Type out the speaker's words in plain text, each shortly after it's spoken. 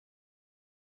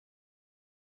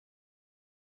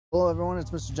Hello everyone,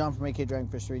 it's Mr. John from AK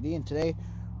Dragonfish 3D, and today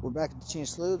we're back at the Chena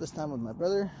Slough, this time with my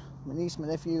brother, my niece, my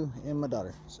nephew, and my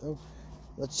daughter. So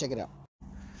let's check it out.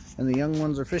 And the young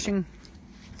ones are fishing.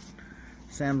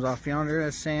 Sam's off yonder.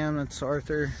 That's Sam, that's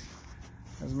Arthur,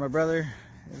 that's my brother,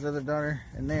 his other daughter,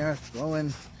 and they are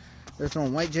throwing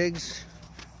white jigs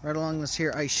right along this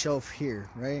here ice shelf here,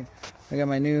 right? I got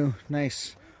my new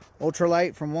nice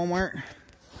ultralight from Walmart,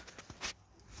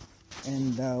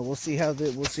 and we'll see how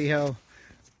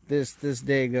this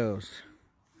day goes.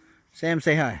 Sam,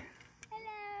 say hi.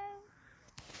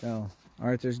 Hello. So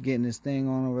Arthur's getting his thing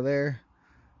on over there.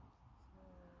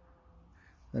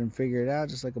 Let him figure it out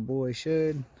just like a boy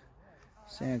should.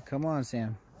 Sam, come on,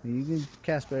 Sam. You can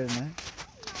cast better than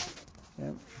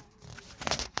that.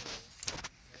 Yep.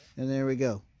 And there we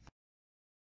go.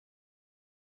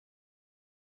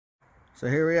 So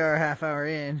here we are, half hour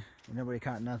in, and nobody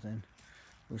caught nothing.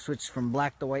 We switched from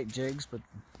black to white jigs, but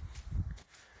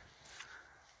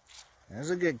that's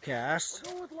a good cast.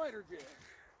 We're going with lighter jigs.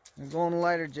 We're going to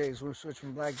lighter jigs. We'll switch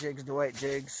from black jigs to white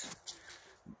jigs.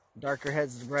 Darker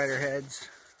heads to brighter heads.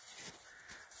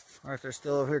 Arthur's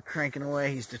still over here cranking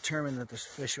away. He's determined that there's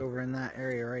fish over in that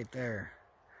area right there.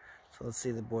 So let's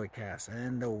see the boy cast.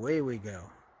 And away we go.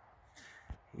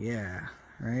 Yeah,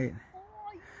 right?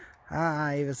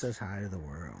 Hi, Eva says hi to the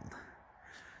world.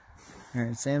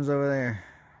 Alright, Sam's over there.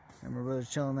 And my brother's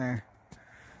chilling there.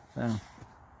 So.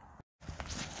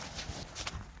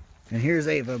 And here's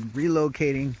Ava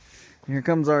relocating. And here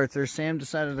comes Arthur. Sam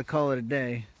decided to call it a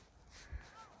day.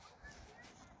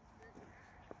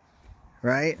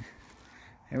 Right?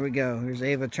 Here we go. Here's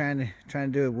Ava trying to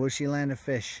do it. Will she land a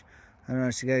fish? I don't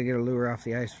know. She got to get her lure off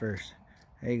the ice first.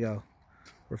 There you go.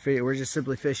 We're just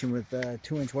simply fishing with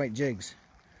 2-inch white jigs.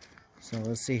 So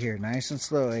let's see here. Nice and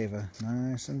slow, Ava.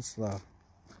 Nice and slow.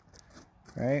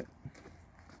 Right?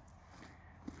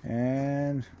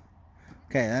 And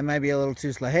okay, that might be a little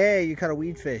too slow. Hey, you caught a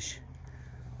weed fish.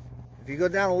 If you go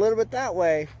down a little bit that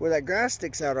way, where that grass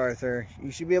sticks out, Arthur,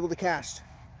 you should be able to cast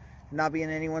and not be in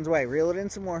anyone's way. Reel it in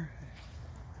some more.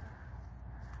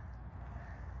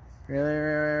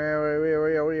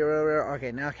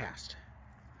 Okay, now cast.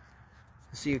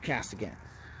 Let's see you cast again.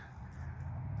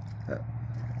 There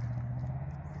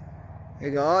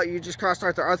you go. Oh, you just crossed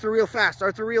Arthur. Arthur, real fast.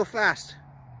 Arthur, real fast.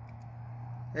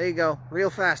 There you go. Real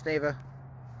fast, Ava.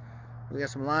 We got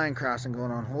some line crossing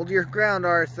going on. Hold your ground,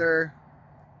 Arthur.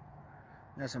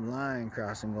 Got some line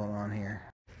crossing going on here.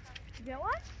 You get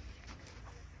one?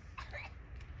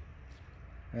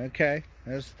 Okay,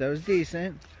 that was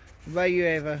decent. What about you,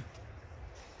 Ava?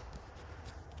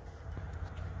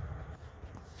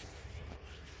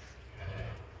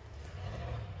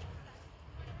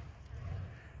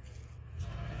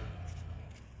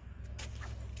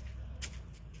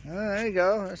 Oh, there you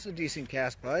go. That's a decent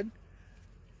cast, bud.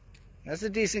 That's a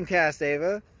decent cast,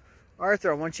 Ava.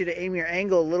 Arthur, I want you to aim your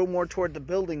angle a little more toward the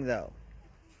building, though.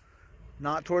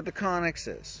 Not toward the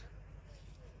connexes.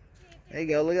 There you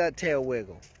go. Look at that tail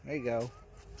wiggle. There you go.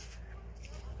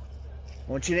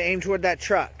 I want you to aim toward that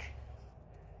truck.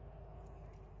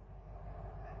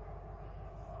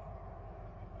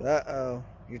 Uh-oh.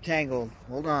 You're tangled.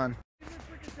 Hold on.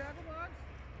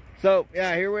 So,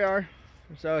 yeah, here we are.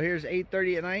 So here's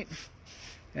 8:30 at night,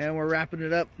 and we're wrapping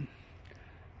it up.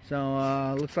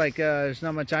 So looks like there's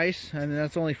not much ice, and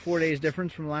that's only 4 days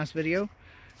difference from the last video.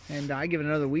 And I give it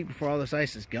another week before all this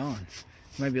ice is gone.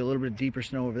 Might be a little bit deeper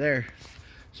snow over there.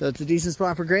 So it's a decent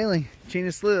spot for grayling.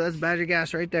 Chena Slough, that's Badger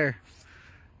Gas right there.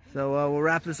 So we'll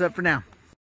wrap this up for now.